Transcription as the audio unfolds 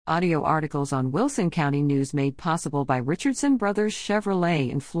Audio articles on Wilson County News made possible by Richardson Brothers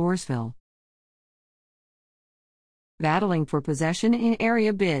Chevrolet in Floresville. Battling for possession in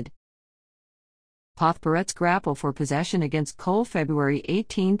area bid. Poth Pirettes grapple for possession against Cole February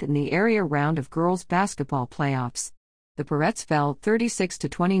 18 in the area round of girls basketball playoffs. The Pirettes fell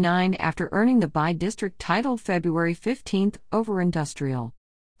 36-29 after earning the by-district title February 15 over Industrial.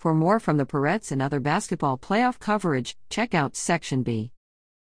 For more from the Pirettes and other basketball playoff coverage, check out Section B.